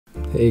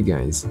Hey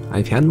guys,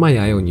 I've had my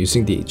eye on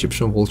using the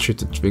Egyptian Vulture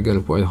to trigger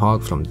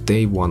Warthog from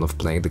day one of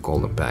playing the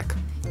Golden Pack,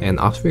 and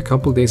after a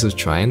couple days of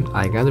trying,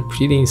 I got a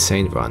pretty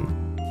insane run.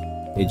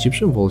 The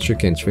Egyptian Vulture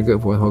can trigger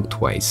Warthog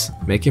twice,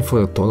 making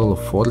for a total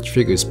of 4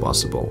 triggers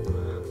possible.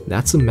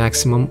 That's a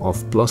maximum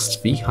of plus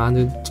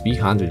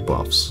 300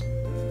 buffs.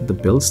 The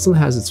build still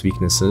has its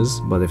weaknesses,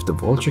 but if the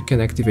Vulture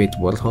can activate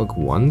Warthog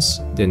once,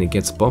 then it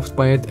gets buffed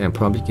by it and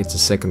probably gets a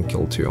second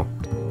kill too.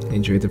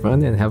 Enjoy the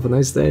run and have a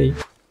nice day.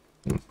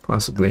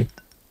 Possibly.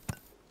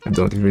 I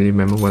don't really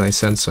remember what I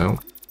said, so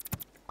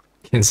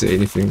can't say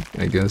anything,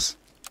 I guess.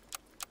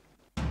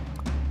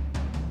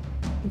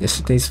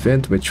 Yesterday's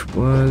vid, which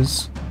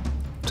was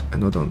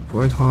another on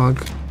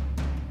Warthog.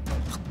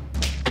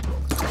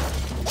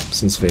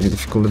 Seems very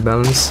difficult to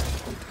balance.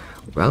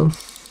 Well,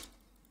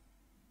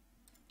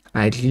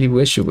 I really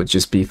wish it would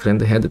just be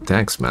friend ahead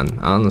attacks, man,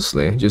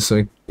 honestly, just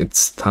so it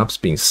stops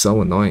being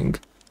so annoying.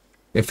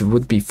 If it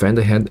would be friend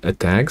ahead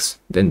attacks,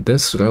 then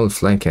this Royal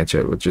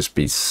Flycatcher would just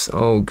be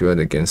so good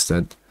against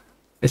it.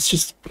 It's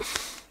just...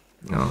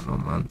 no,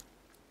 man.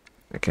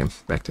 Okay,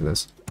 back to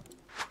this.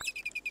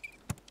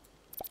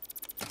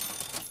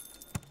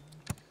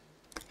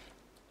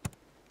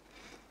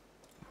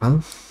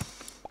 Well,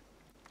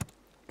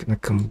 gonna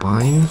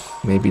combine.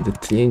 Maybe the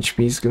 3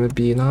 HP is gonna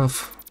be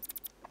enough.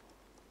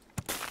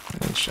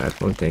 And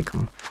shot will take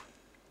him.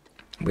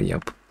 But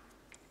yep.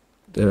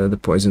 The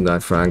poison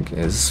dart frag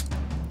is...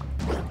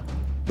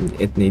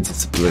 it needs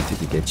its ability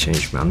to get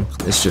changed, man.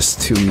 It's just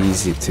too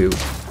easy to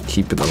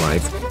keep it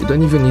alive. You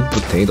don't even need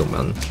potato,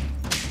 man.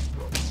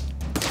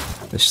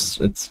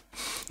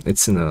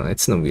 It's in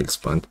a weird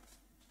spot.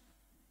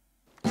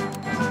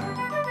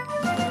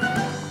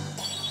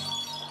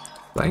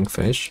 Flying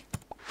fish.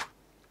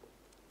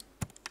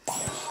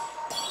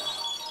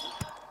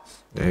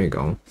 There you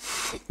go.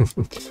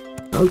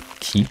 I'll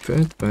keep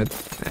it, but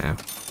yeah,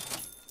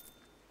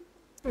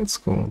 it's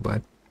cool.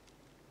 But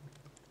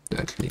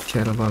don't really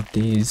care about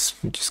these.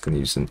 We're just gonna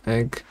use an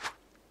egg.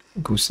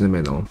 Goose in the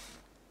middle.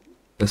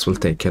 This will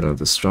take care of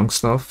the strong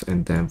stuff,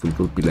 and then we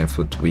will be left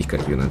with weaker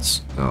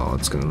units. Oh,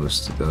 it's gonna lose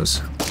to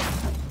those.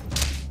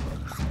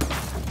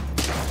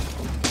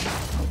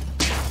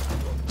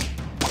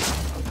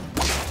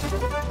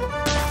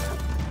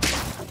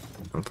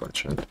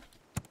 Unfortunate.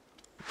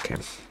 Okay,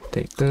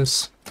 take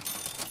this.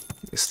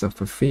 This stuff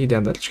for free.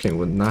 That actually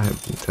would not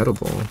have been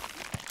terrible.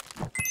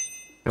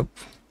 Yep.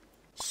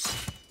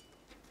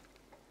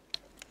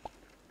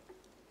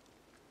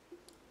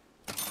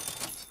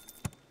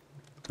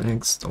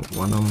 Thanks, don't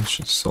want them,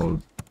 should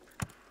sold.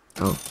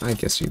 Oh, I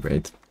guess we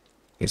wait. I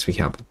guess we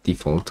have a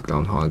default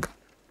groundhog.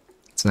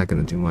 It's not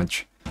gonna do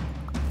much.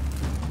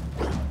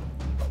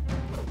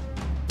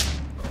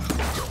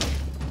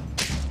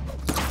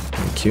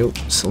 Thank you.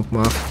 Silk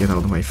Moth, get out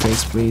of my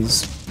face,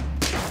 please.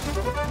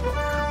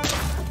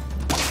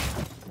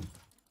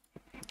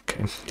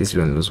 Okay, this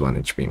will lose 1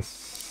 HP.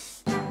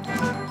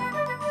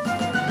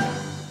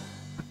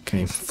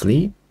 Okay,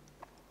 flee.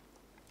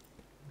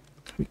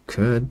 We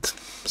could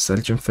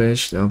Sergeant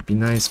Fish, that would be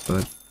nice,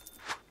 but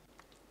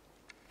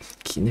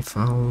Kidney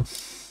Fowl.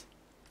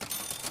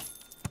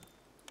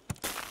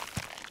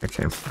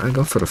 Okay, I'll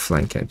go for the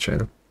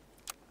Flycatcher.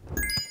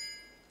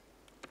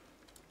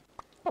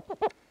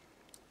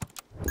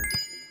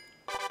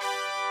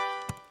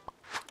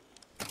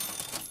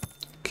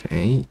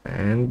 Okay,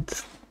 and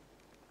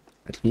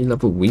I really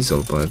love a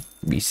Weasel, but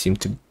we seem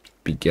to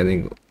be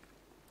getting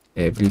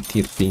every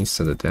tier 3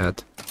 instead of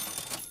that.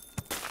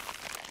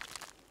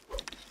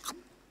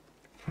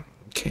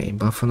 Okay,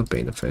 buff on the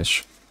beta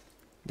fish.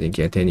 Didn't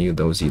get any of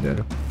those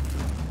either.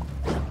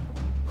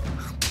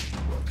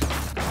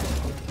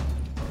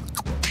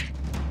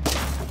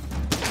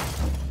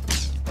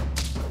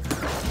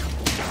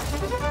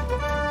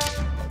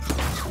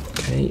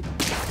 Okay,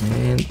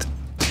 and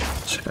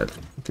shit,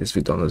 this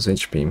we don't lose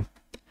HP.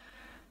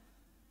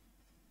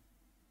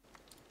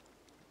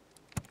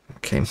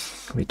 Okay,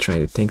 we try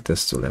to take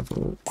this to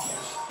level.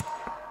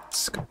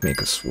 Let's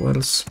make us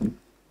worse.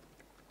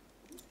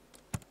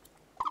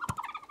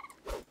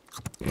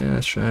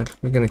 Yeah, sure.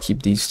 We're gonna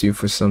keep these 2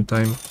 for some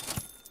time.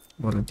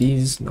 One of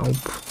these? Nope.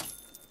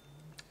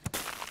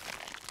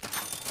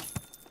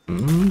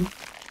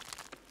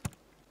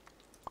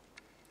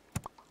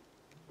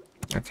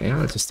 Okay,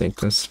 I'll just take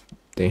this.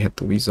 They had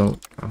the Weasel.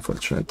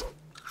 Unfortunate.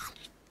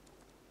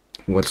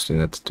 What's the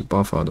net to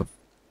buff out of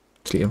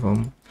 3 of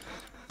them?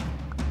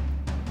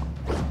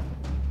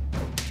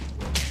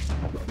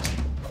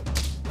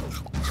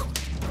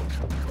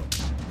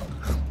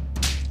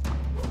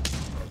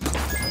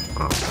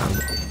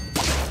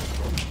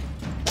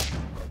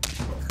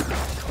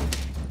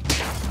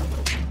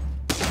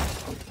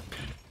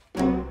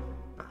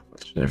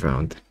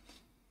 Around.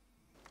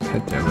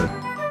 God damn it.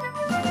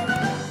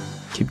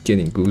 Keep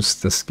getting goose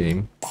this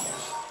game.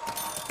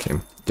 Okay,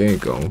 there you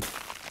go.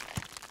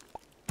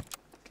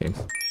 Okay.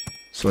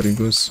 Sorry,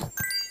 goose.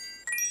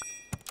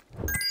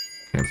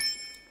 Okay.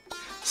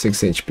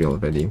 6 HP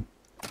already.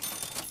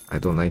 I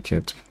don't like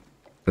it.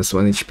 That's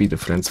 1 HP the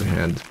friends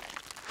ahead.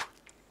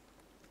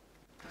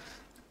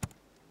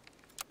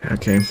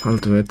 Okay, I'll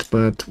do it,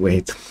 but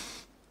wait.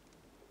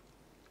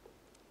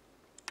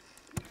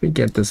 If we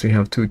get this, we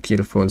have 2 tier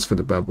 4s for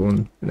the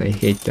baboon, and I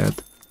hate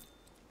that.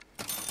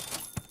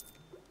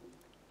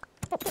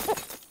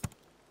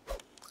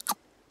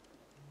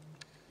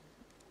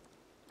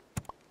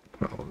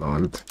 Oh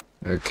lord.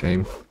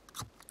 Okay.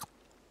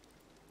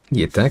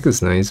 The attack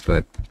is nice,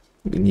 but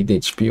we need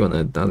HP on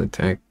that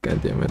attack,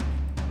 god damn it.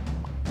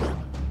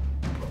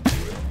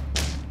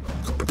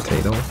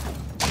 Potato.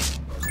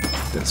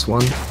 This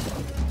one.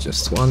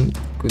 Just one.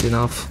 Good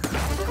enough.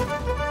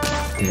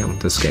 Damn,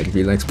 this guy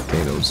really likes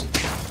potatoes.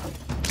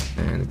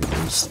 And we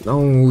lose.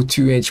 No,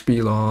 2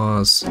 HP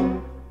loss.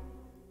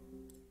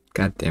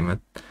 God damn it.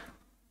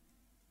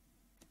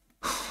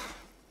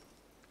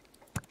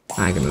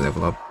 I'm gonna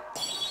level up.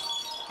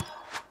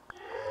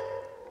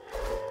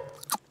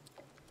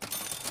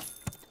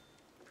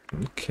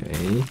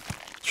 Okay.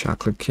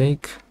 Chocolate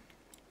cake.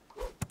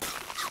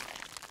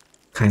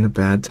 Kinda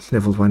bad.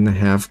 Level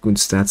 1.5. Good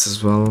stats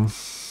as well.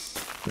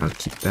 I'll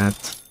keep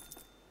that.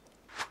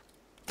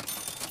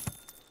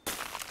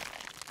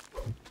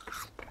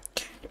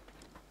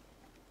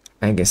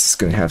 I guess it's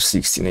gonna have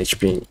 16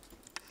 HP.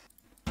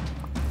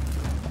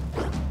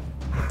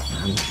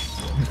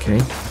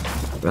 Okay.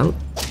 Well,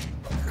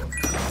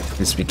 at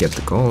least we get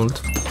the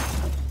gold.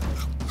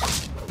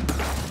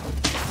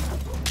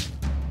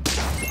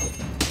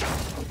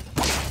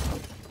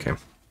 Okay.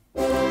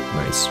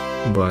 Nice.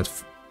 But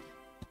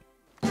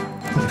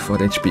for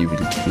HP, we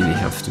really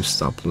have to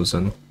stop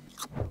losing.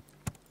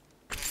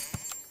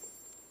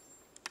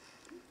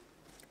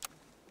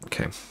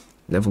 Okay.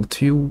 Level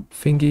 2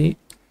 thingy.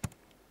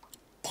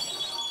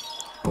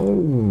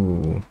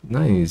 Oh,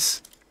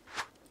 nice.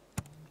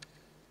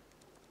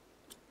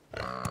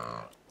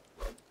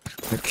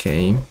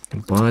 Okay,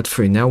 but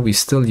for now we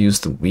still use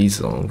the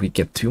Weasel. We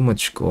get too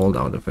much gold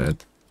out of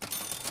it.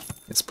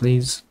 Yes,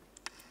 please.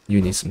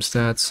 You need some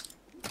stats.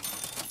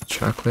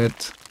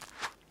 Chocolate.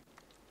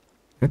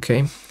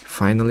 Okay,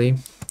 finally.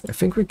 I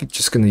think we're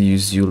just gonna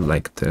use you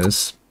like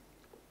this.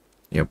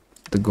 Yep,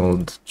 the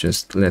gold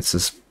just lets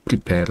us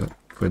prepare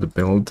for the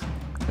build.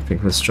 I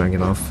think we're strong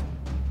enough.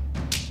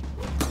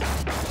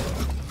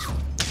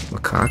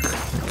 Macaque,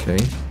 okay.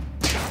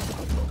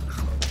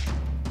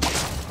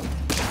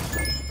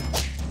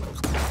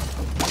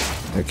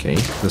 Okay,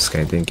 this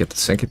guy didn't get the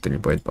secondary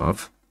void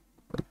buff,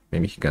 but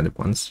maybe he got it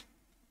once.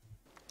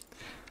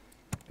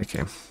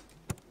 Okay.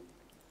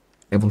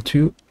 Level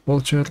 2,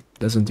 Vulture,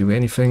 doesn't do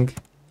anything.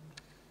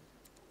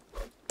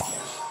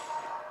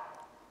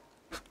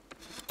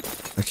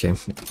 Okay,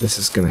 this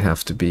is gonna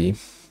have to be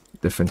a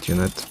different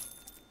unit.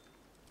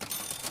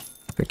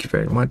 Thank you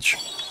very much.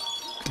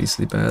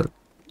 Easily bad.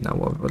 Now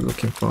what we're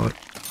looking for.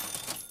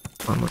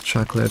 One more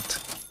chocolate.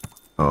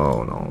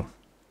 Oh no.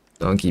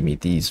 Don't give me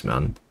these,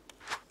 man.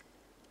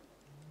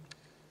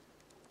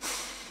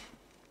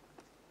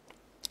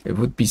 It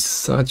would be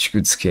such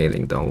good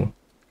scaling though.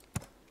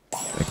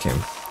 Okay.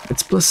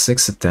 It's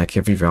 +6 attack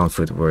every round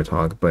for the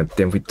Warthog, but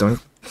then we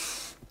don't...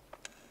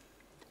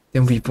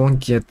 Then we won't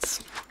get...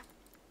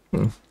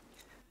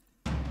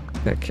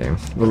 Okay,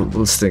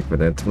 we'll stick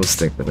with it, we'll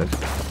stick with it.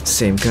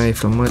 Same guy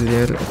from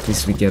earlier, at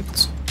least we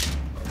get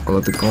all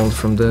of the gold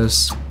from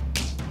this.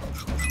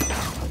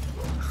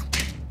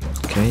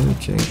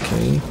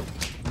 Okay.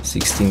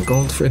 16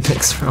 gold for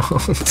next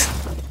round.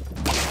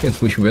 And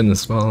we win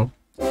as well.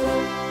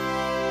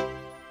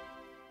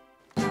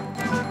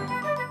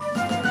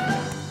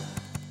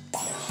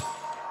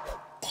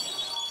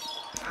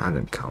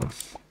 Hand count.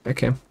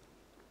 Okay.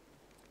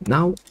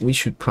 Now we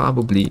should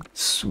probably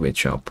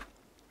switch up.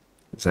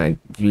 Because I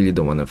really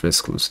don't want to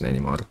risk losing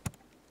anymore.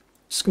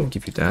 Just gonna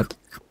give you that.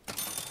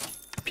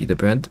 Pita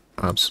bread,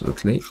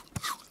 absolutely.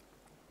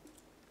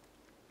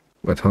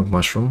 Warthog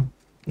mushroom.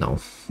 No,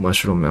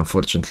 mushroom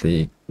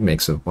unfortunately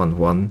makes it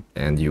 1-1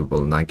 and you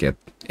will not get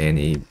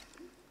any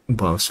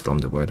buffs from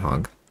the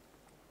Warthog.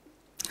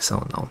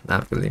 So no,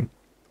 not really.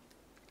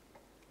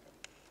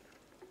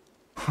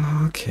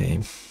 Okay,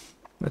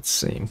 let's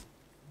see.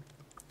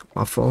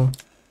 Waffle,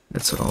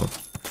 let's roll.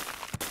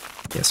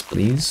 Yes,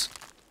 please.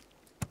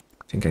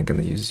 I think I'm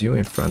gonna use you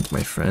in front of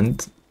my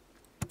friend.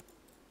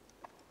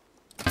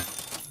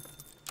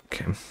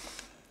 Okay,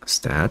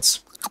 stats.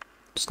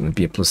 It's gonna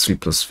be a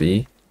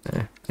 +3/+3,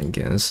 I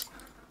guess.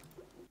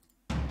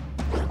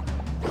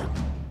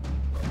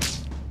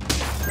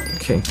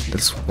 Okay,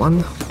 that's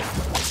 1.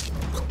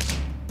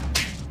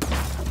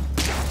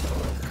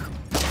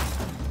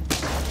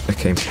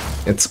 Okay,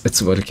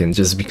 it's working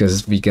just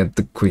because we get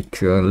the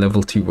quick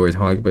level 2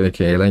 Warthog, but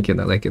okay, I like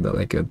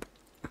it.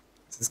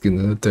 It's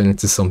gonna turn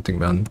into something,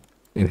 man.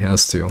 It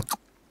has to.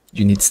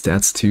 You need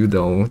stats too,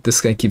 though.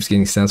 This guy keeps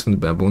getting stats from the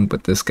baboon,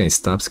 but this guy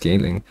stops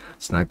scaling.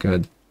 It's not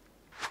good.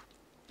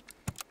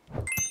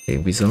 Hey,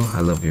 Weasel,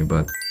 I love you,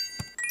 but...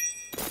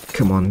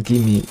 Come on,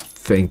 give me...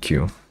 Thank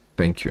you.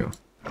 Thank you.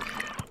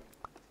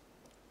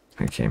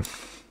 Okay.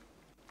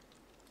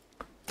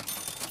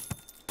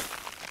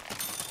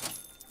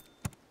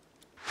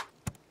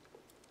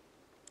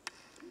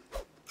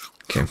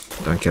 Okay,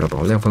 don't care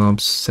about level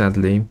ups,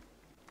 sadly.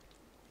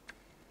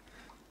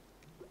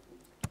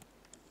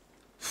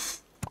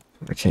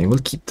 Okay, we'll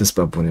keep this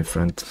baboon in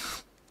front.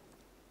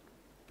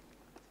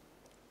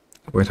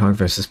 Warthog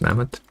versus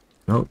Mammoth?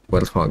 No,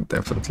 Warthog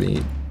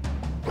definitely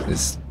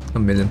is a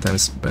million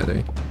times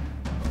better.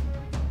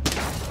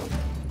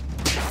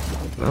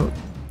 Well,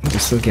 we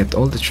still get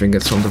all the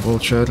triggers from the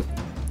Vulture.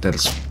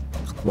 That's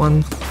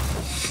 1,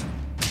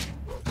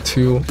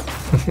 2.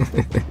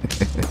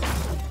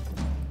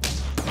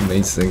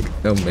 Amazing,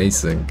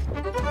 amazing.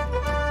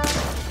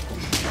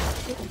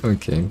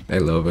 Okay, I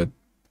love it.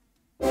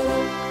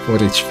 4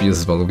 HP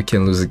as well, we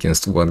can lose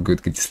against one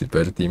good grizzly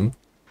bear team.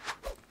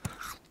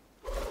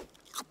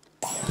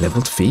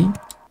 Level 3?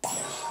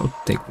 I'll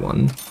take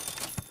 1.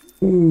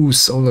 Ooh,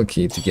 so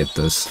lucky to get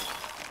this.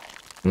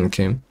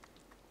 Okay.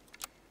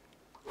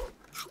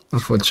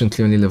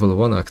 Unfortunately only level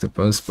 1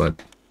 octopus,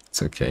 but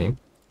it's okay.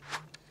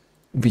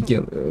 We're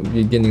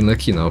getting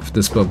lucky enough.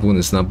 This baboon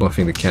is not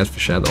buffing the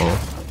catfish at all.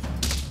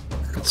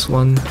 It's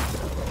 1,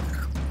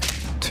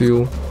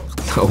 2.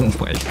 Oh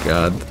my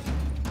god.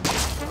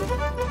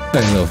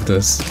 I love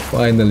this.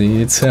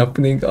 Finally, it's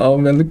happening. Oh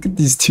man, look at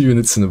these 2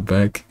 units in the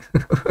back.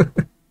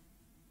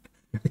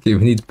 Okay,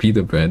 we need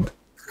pita bread.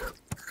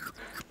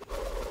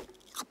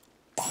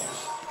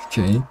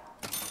 Okay.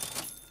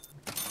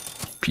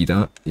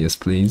 Pita, yes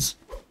please.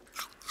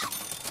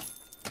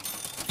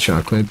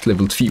 Chocolate,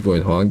 level 3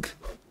 Warthog.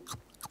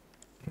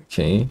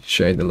 Okay,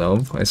 share the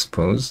love, I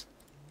suppose.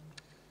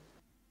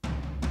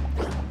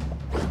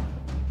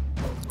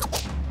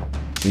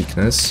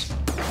 Weakness.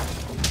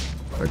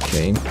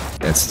 Okay,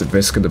 that's the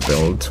risk of the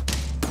build.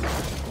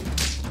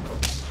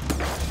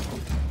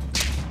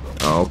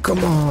 Oh,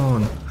 come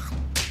on!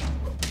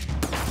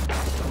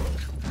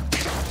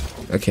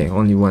 Okay,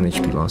 only 1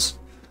 HP loss.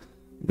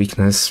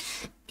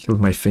 Weakness. Killed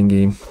my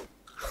thingy.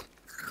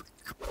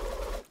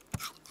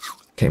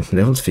 Okay,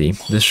 level 3.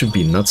 This should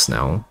be nuts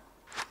now.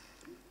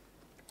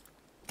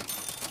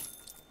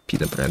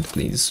 Pita bread,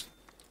 please.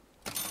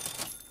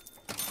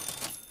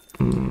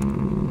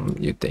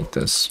 You take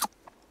this.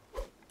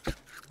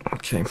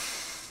 Okay.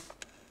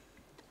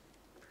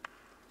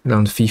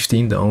 Round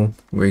 15 though.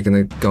 We're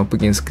gonna go up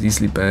against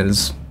grizzly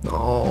bears.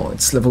 Oh,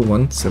 it's level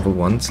 1. It's level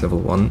 1. It's level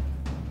 1.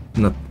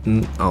 Not.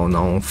 Oh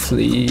no,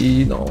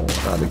 flee. No,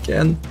 not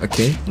again.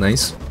 Okay,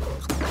 nice.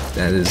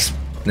 That is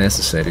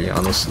necessary,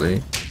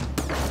 honestly.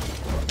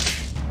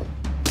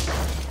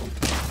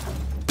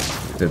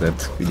 We did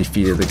it. We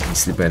defeated the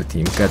grizzly bear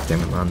team. God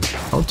damn it, man.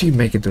 How do you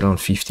make it to round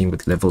 15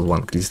 with level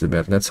 1 grizzly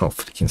bear? That's how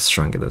freaking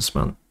strong it is,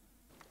 man.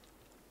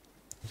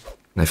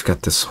 And I've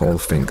got this whole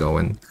thing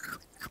going.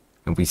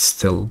 And we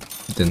still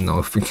didn't know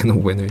if we're gonna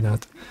win or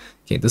not.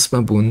 Okay, this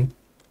baboon,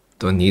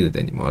 don't need it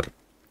anymore.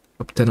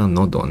 Up there on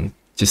Nodon,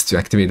 just to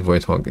activate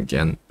Warthog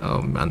again.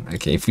 Oh man,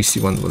 okay, if we see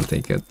one, we'll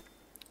take it.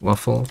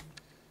 Waffle,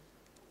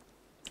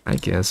 I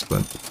guess,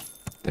 but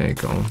there you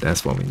go,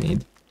 that's what we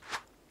need.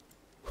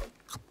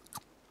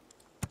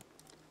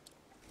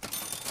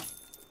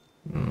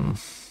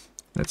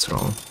 That's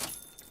wrong.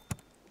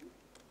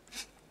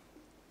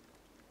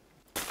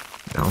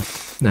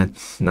 No,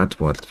 not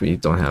what. We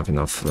don't have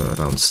enough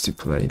rounds to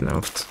play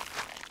left.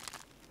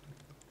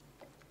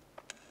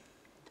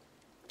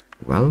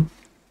 Well,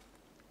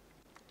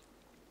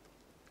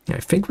 yeah, I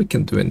think we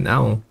can do it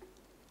now.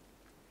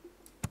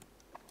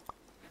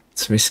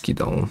 It's risky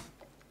though.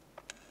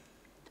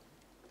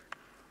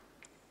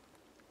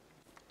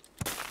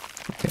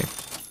 Okay,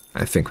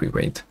 I think we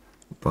wait.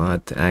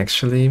 But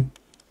actually,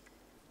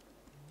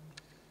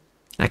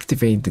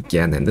 activate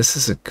again, and this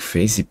is a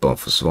crazy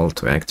buff as well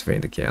to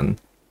activate again.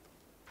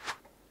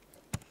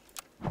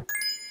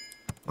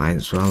 Might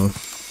as well.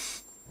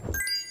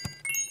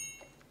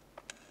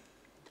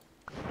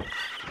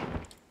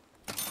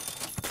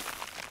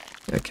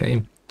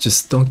 Okay,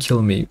 just don't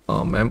kill me.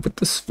 Oh man, but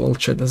this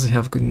Vulture doesn't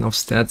have good enough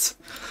stats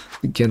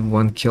to get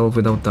 1 kill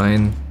without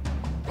dying.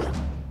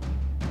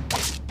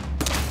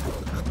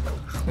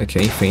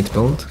 Okay, faint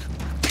build.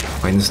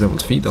 Minus level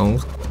 3 though.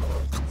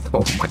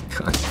 Oh my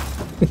god.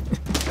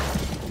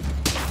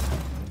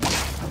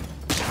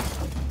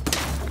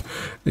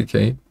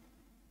 Okay.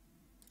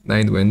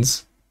 9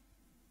 wins.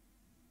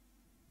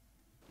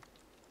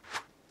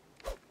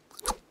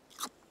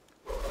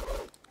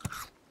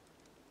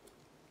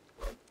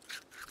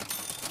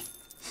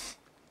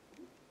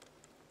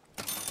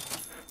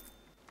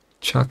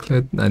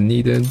 Chocolate, not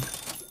needed.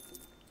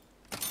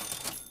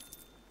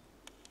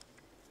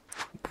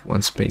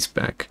 1 space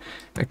back.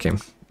 Okay,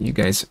 you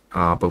guys,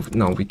 but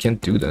no, we can't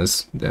do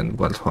this. Then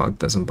Warthog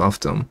doesn't buff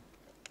them.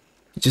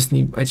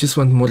 I just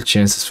want more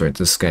chances for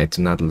this guy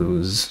to not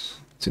lose,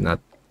 to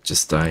not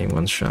just die in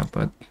 1 shot,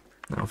 but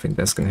I don't think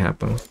that's gonna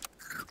happen.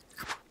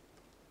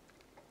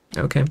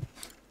 Okay.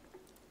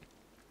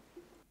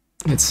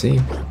 Let's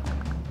see.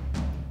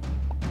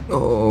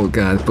 Oh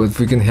god, but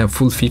we're gonna have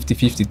full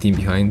 50-50 team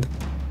behind.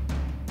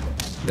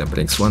 That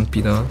breaks 1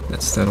 pita,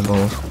 that's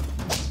terrible.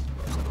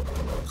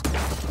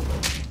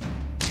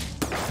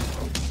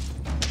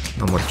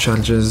 No more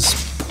charges.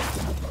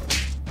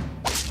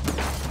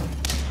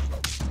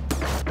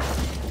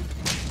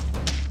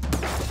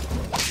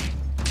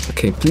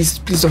 Okay, please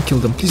don't kill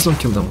them, please don't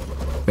kill them.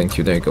 thank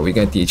you. There you go. We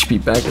got the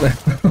HP back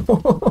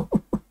now.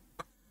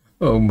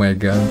 Oh my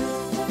god.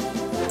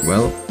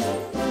 Well.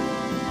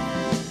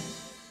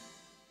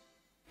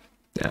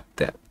 Yeah,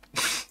 that.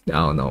 I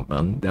don't know,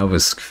 man. That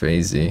was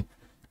crazy.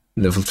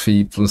 Level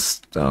 3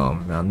 plus. Oh,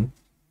 man.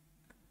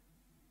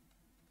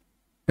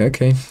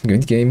 Okay,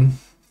 good game.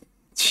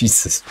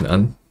 Jesus,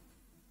 man.